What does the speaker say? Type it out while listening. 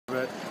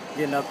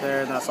getting up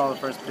there, and I saw the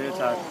first pitch.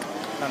 I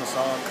kind of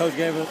saw it.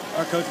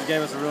 Our coaches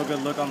gave us a real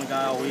good look on the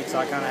guy all week, so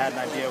I kind of had an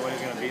idea what he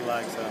was going to be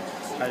like. So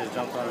I just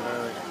jumped on it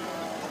early.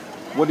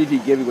 What did he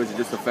give you? Was it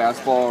just a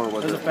fastball, or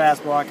was it? It was a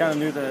fastball. I kind of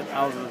knew that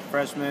I was a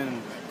freshman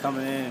and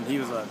coming in, and he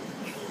was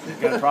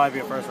going to probably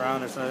be a first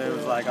rounder. So it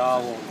was like,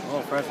 oh, well, a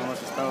little freshman,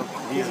 let's just throw.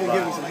 He's going to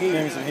give me some heat.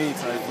 Give me some heat.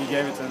 So he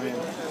gave it to me.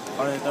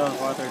 Farther it goes,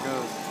 farther it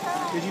goes.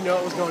 Did you know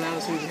it was going out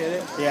as soon as you hit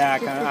it? Yeah,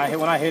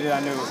 when I hit it, I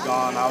knew it was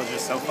gone. I was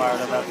just so fired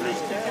up after it.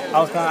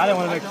 I didn't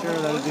want to make sure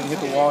that it didn't hit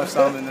the wall or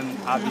something, and then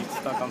I'd be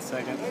stuck on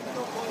second.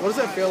 What does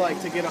that feel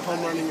like to get a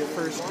home run in your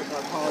first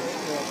college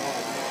ball?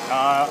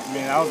 I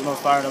mean, I was the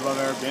most fired up I've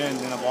ever been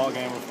in a ball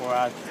game before.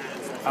 I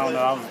don't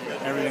know.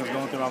 Everything was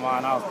going through my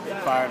mind. I was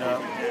fired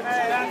up.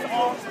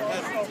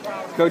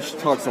 Coach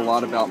talks a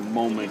lot about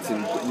moments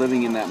and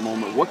living in that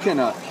moment. What can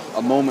a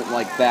moment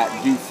like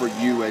that do for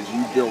you as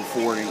you build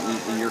forward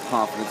in your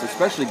confidence,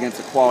 especially against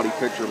a quality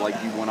pitcher like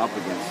you went up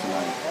against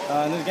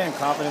tonight? In this game,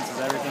 confidence is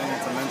everything.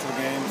 It's a mental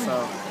game.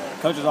 So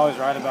Coach is always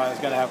right about it.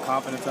 He's got to have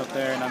confidence up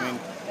there. And I mean,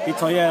 he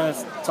had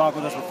us talk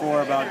with us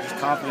before about just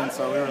confidence.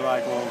 So we were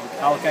like, well,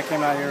 I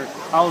came out here.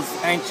 I was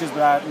anxious,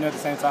 but at the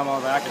same time, I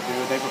was like, I could do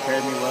it. They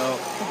prepared me well.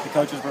 The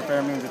coaches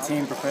prepared me. The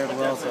team prepared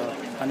well. So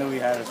I knew we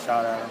had a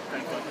shot at him.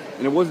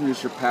 And it wasn't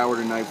just your power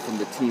tonight from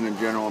the team in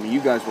general. I mean,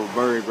 you guys were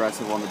very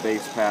aggressive on the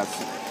base paths.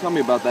 Tell me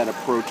about that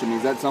approach. I mean,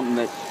 is that something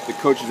that the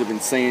coaches have been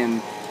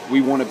saying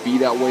we want to be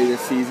that way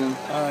this season?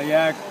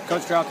 Yeah,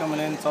 Coach Trout coming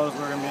in told us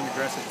we're going to be an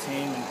aggressive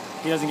team. And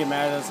he doesn't get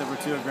mad at us if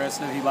we're too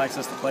aggressive. He likes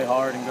us to play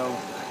hard and go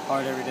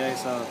hard every day.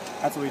 So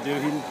that's what we do.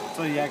 That's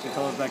what he actually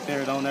told us back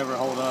there. Don't ever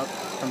hold up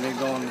from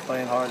going and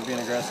playing hard and being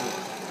aggressive.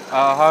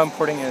 How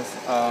important is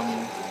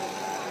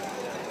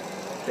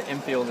the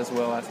infield as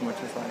well as much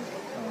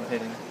as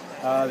hitting?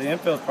 The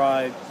infield's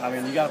probably, I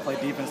mean, you got to play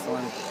defense to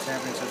win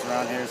championships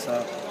around here.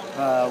 So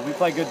we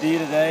played good D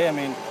today. I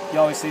mean, you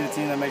always see the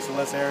team that makes the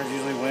less errors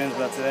usually wins,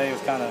 but today it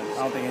was kind of,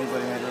 I don't think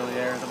anybody made really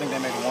errors. I think they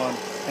made one,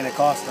 and it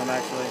cost them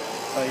actually.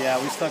 But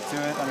yeah, we stuck to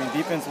it. I mean,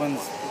 defense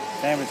wins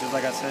championships,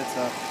 like I said,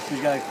 so we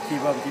just got to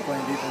keep up and keep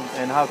playing defense.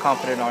 And how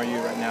confident are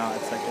you right now at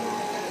second?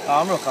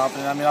 I'm real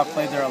confident. I mean, I've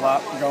played there a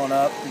lot growing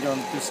up,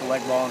 going through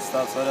select ball and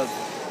stuff, so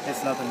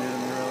it's nothing new to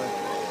me really.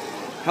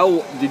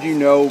 How did you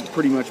know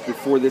pretty much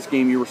before this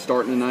game you were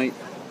starting tonight?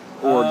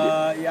 Or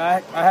yeah,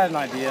 I had an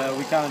idea.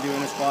 We kind of do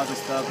inter-squads and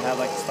stuff and have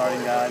like the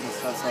starting guys and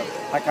stuff, so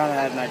I kind of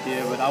had an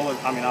idea, but I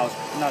was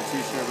not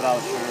too sure, but I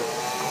was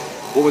sure.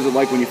 What was it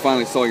like when you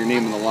finally saw your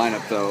name in the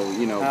lineup, though?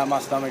 You know, my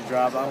stomach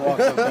dropped. I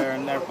walked up there,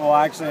 and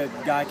actually, a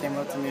guy came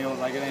up to me and was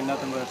like, "It ain't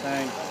nothing but a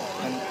thing,"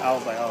 and I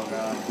was like, "Oh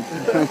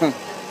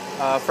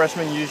God."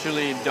 Freshmen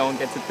usually don't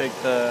get to pick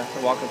the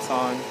walk-up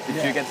song.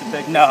 Did you get to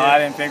pick? No, I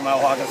didn't pick my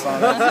walk-up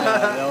song.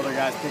 The elder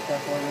guys picked that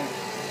for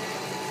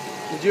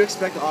me. Did you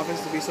expect the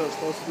offense to be so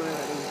explosive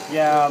tonight?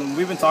 Yeah,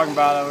 we've been talking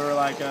about it. We were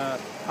like, I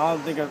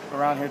don't think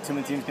around here too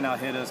many teams can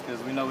out-hit us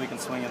because we know we can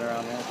swing it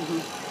around here.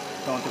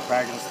 Going through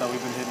practice and stuff,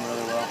 we've been hitting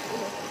really well.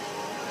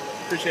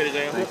 Appreciate it,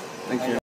 Jay. Thanks.